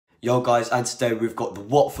Yo guys, and today we've got the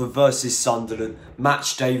Watford versus Sunderland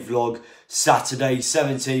match day vlog, Saturday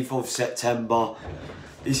 17th of September.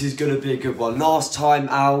 This is going to be a good one. Last time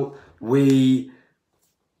out we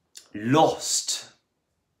lost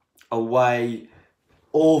away,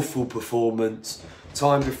 awful performance.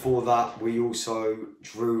 Time before that we also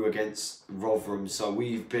drew against Rotherham, so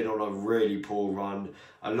we've been on a really poor run.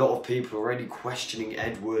 A lot of people are already questioning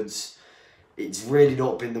Edwards. It's really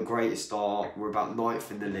not been the greatest start. We're about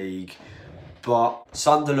 9th in the league. But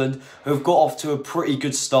Sunderland have got off to a pretty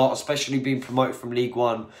good start, especially being promoted from League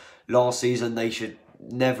One last season. They should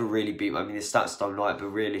never really be, I mean, the stats don't lie, but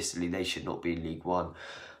realistically, they should not be in League One.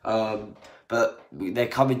 But they're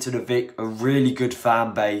coming to the Vic, a really good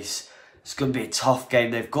fan base. It's going to be a tough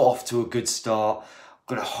game. They've got off to a good start. I'm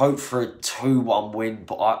going to hope for a 2-1 win,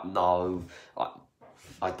 but I don't.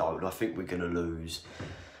 I think we're going to lose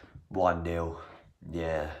 1-0.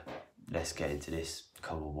 Yeah, let's get into this.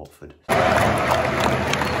 Come on, Watford. Of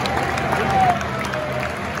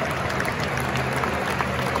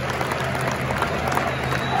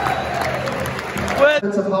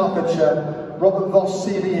Hertfordshire, Robert Voss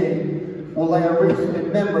CBE will lay a wreath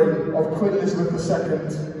in memory of Queen Elizabeth II,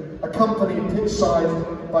 accompanied pitchside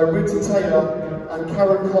by Rita Taylor and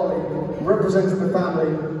Karen Colley, representing the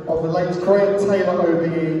family of the late Graham Taylor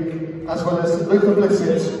OBE, as well as Luca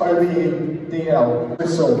Blissett OBE DL.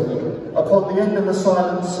 Whistle. Upon the end of the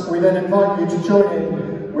silence, we then invite you to join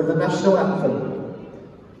in with the national anthem.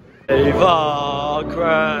 Save our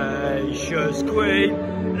gracious Queen,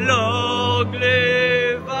 long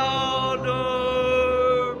live our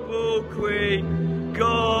noble Queen,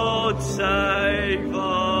 God save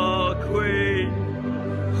our Queen,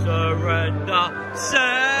 surrender,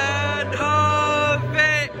 send her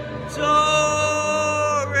victorious,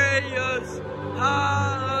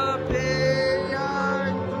 happy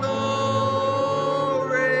and glorious,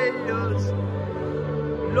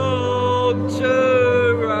 long to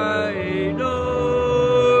reign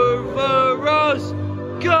over us,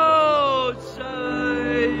 God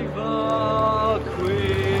save our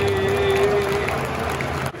Queen.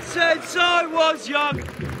 Since I was young,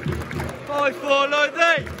 I followed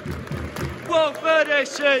thee, Watford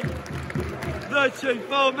FC, the team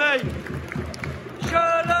for me.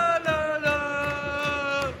 Sha-la-la-la,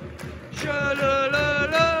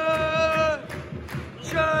 sha-la-la-la,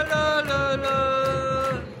 sha-la-la-la,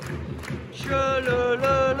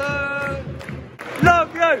 sha-la-la-la.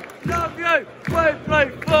 Love you, we play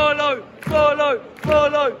follow, follow,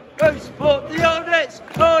 follow. We support the Hornets,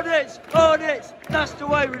 Hornets, Hornets. That's the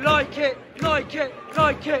way we like it, like it,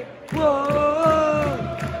 like it. Whoa,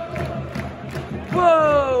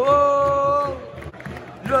 whoa.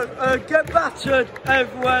 Look, get battered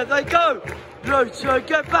everywhere they go. Look,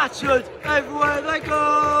 get battered everywhere they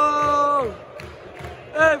go.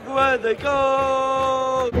 Everywhere they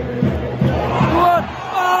go. What?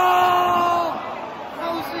 Oh!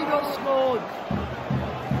 How's he not scored?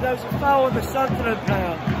 There was a foul on the Sunderland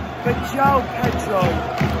player, but João Pedro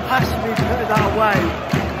has to be putting that away.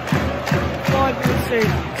 5 minutes in,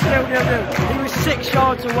 still 0-0. He was 6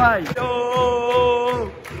 yards away.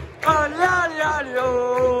 Oh, ali, ali, ali,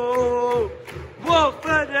 oh.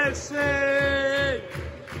 Watford FC,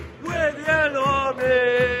 we're the Yellow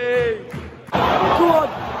Army. Go on,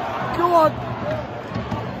 go on.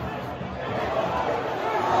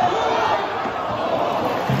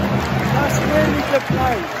 That's really good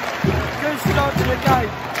play. Good start to the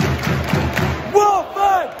game.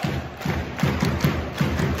 Watford!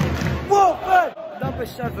 Watford! Number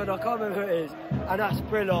 7, I can't remember who it is, and that's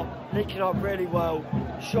Brilla, linking up really well.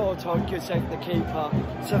 Short time, good save the keeper.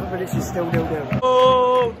 7 minutes is still 0-0.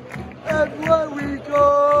 Oh, everywhere we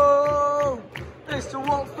go, it's the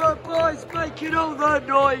Watford boys making all the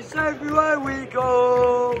noise everywhere we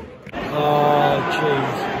go. Oh,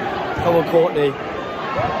 jeez. Come on, Courtney.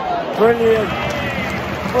 Brilliant.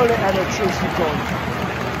 Bullet and a juicy goal.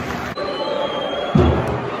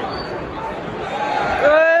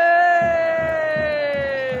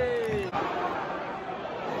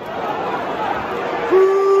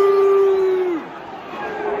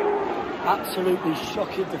 Absolutely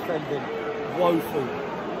shocking defending, woeful.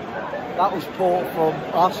 That was poor from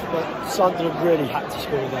us, but Sunderland really had to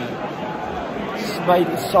score there. It's made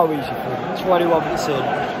it so easy for them. 21 minutes in,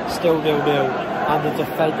 still 0-0, and the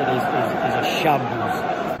defending is a shambles.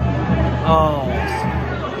 Oh,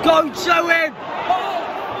 go to him!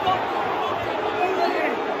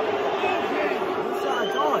 What's that, a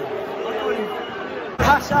dive?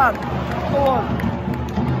 Hassan, go on.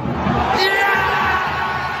 Yeah!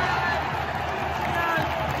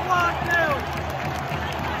 1-0.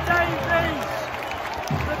 Davies,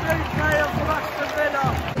 the new player from Aston Villa.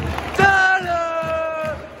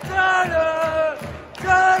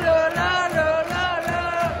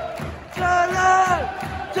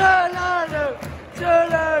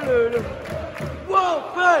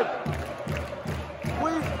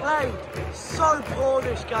 played so poor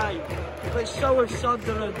this game, but so has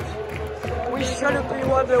Sunderland. We shouldn't be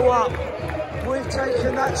 1-0 up. We've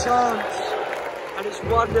taken that chance, and it's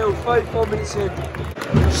 1-0, 34 minutes in.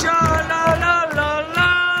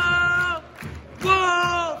 Sha-la-la-la-la,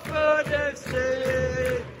 Watford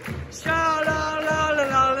FC.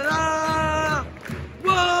 Sha-la-la-la-la-la,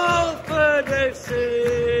 Watford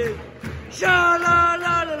FC.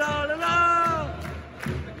 Sha-la-la-la-la-la,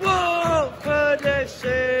 Watford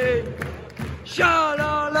FC.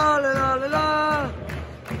 Sha-la-la-la-la-la,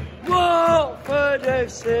 Watford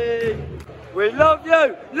FC. We love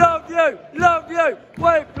you, love you, love you.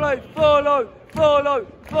 We play follow, follow,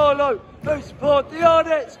 follow. We support the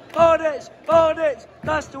Hornets, Hornets, Hornets.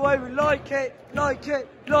 That's the way we like it, like it,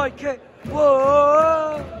 like it.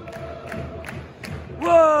 Whoa,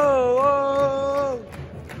 whoa, whoa.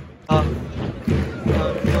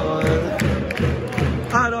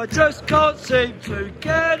 And I just can't seem to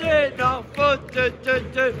get enough of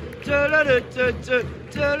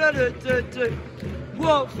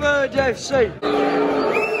Watford FC.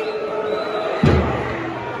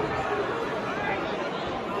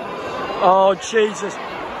 Oh, Jesus.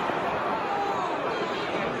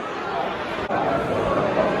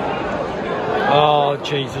 Oh,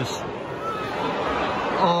 Jesus.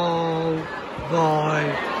 Oh, my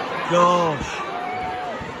gosh.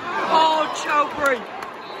 Oh, Chelbury.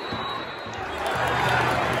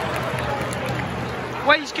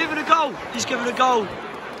 Wait, he's given a goal. He's given a goal.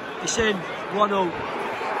 It's in. 1-0.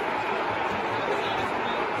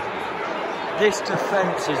 This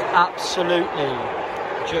defence is absolutely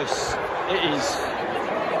just, it is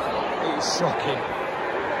shocking.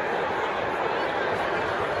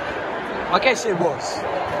 I guess it was.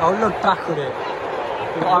 I'll look back on it.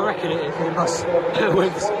 But I reckon it must, with the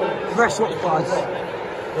rest of what it does,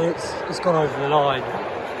 it's gone over the line.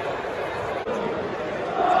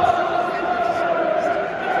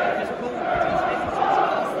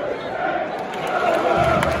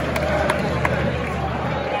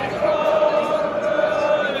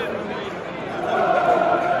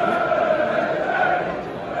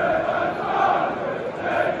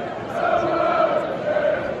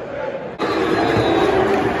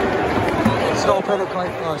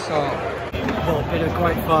 Not been a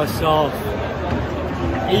great first half.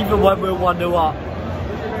 Even when we were 1-0 up,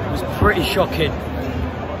 it was pretty shocking.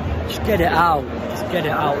 Just get it out. Just get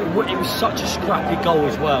it out. It was such a scrappy goal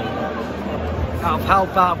as well. Out of how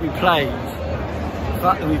bad we played, the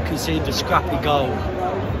fact that we've conceded a scrappy goal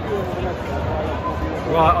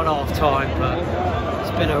right on half time, but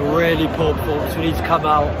it's been a really poor performance. We need to come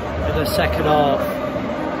out in the second half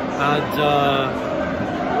and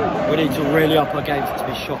we need to really up our game for it to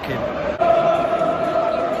be shocking.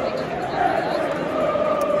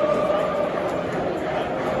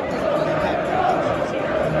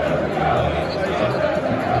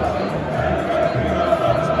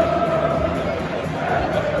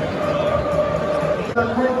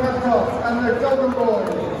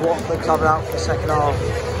 Watford coming out for the second half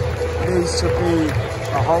needs to be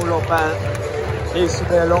a whole lot better. Needs to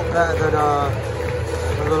be a lot better than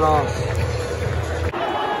the last.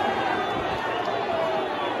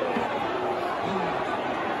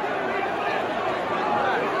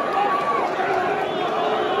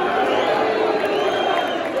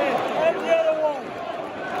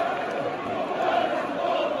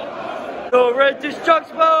 You're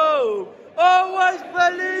indestructible! Always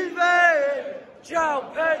believe it! Ciao,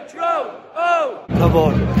 Pedro! Oh! Come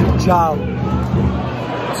on, ciao.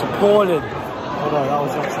 It's appalling. Oh no, that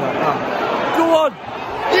was excellent. Ah. Go on!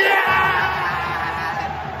 Yeah!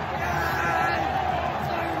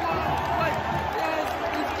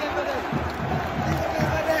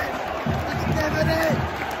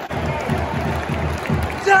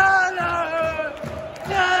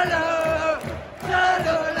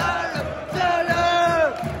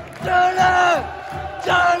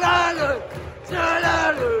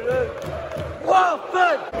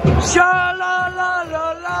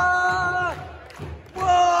 Sha-la-la-la-la,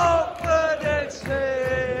 Watford FC.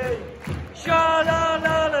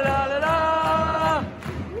 Sha-la-la-la-la-la,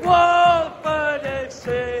 Watford FC.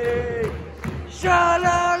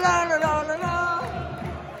 Sha-la-la-la-la-la,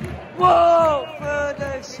 Watford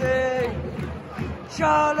FC.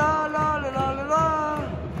 Sha-la-la-la-la-la,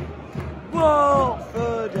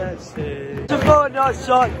 Watford FC. It's a very nice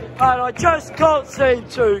side, and I just can't seem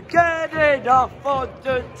to get enough on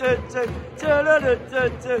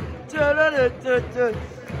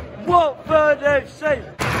Watford FC.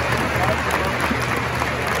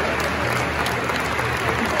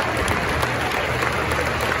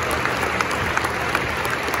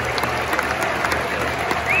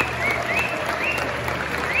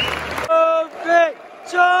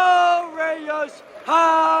 us,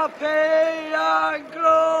 happy and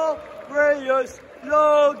glorious,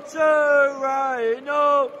 Lord to reign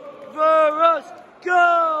over us.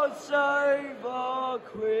 God save our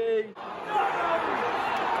Queen.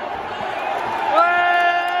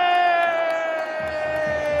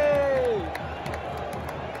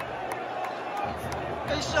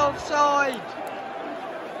 It's offside.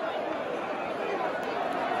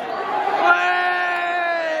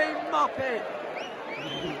 Muppet.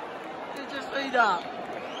 Did you see that?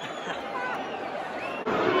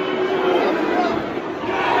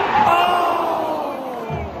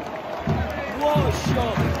 What a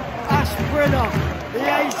shot! Asprilla, the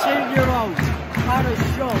 18-year-old, had a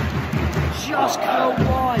shot. Just curled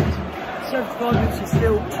wide. 75 minutes is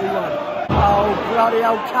still 2-1. Oh, bloody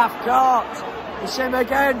hell, Cathcart! It's him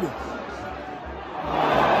again. It's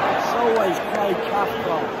always Craig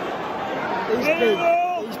Cathcart. He's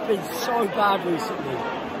been so bad recently.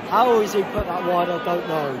 How has he put that wide? I don't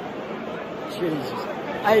know. Jesus.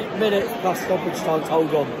 8 minutes plus stoppage time.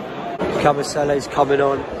 Hold on. Cavaselle's coming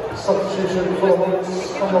on. Substitution for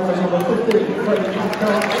Hawks, come off at number 15, Craig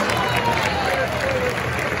Cathcart.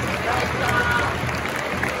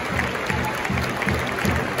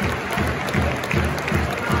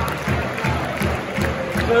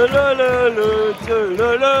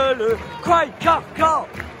 Craig Cathcart!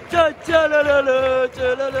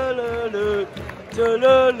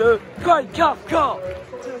 Craig Cathcart!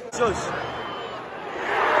 Jesus!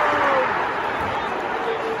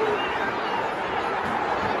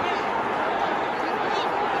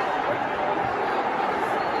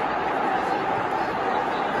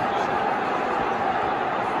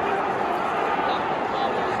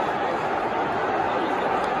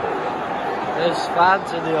 There's fans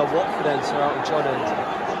in the Watford end, so out of John end.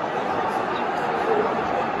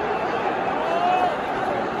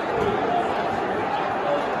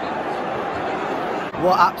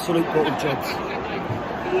 What absolute bottle jobs.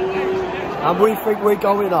 And we think we're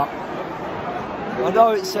going up. I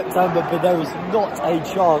know it's September, but there is not a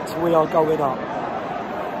chance we are going up.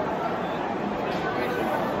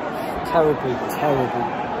 Terrible, terrible.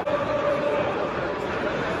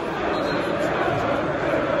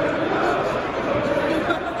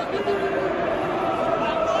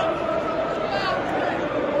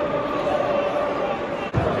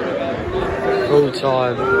 Full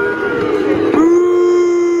time.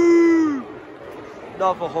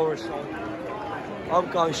 Another horror song. I'm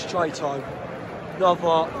going straight home.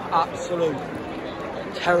 Another absolute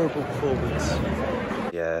terrible performance.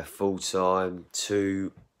 Yeah, full time,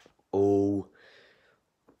 2-2.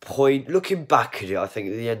 Point. Looking back at it, I think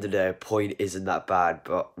at the end of the day, a point isn't that bad,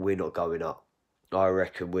 but we're not going up. I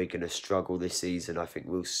reckon we're going to struggle this season. I think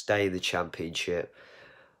we'll stay in the Championship.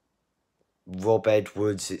 Rob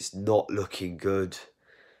Edwards, it's not looking good.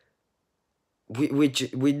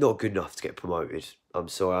 We're not good enough to get promoted. I'm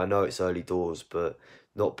sorry, I know it's early doors, but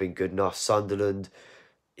not been good enough. Sunderland,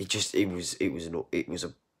 it was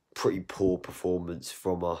a pretty poor performance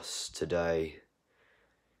from us today.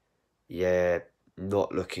 Yeah,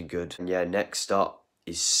 not looking good. And yeah, next up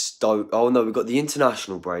is Stoke. Oh no, we've got the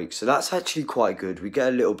international break, so that's actually quite good. We get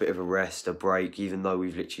a little bit of a rest, a break, even though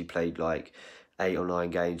we've literally played like 8 or 9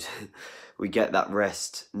 games. We get that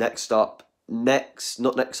rest. Next up,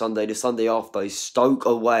 not next Sunday, the Sunday after is Stoke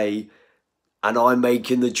away, and I'm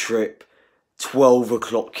making the trip. 12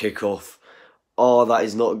 o'clock kickoff. Oh,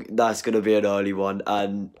 that's going to be an early one,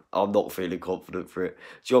 and I'm not feeling confident for it.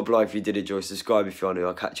 Job life if you did enjoy. Subscribe if you're new.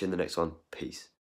 I'll catch you in the next one. Peace.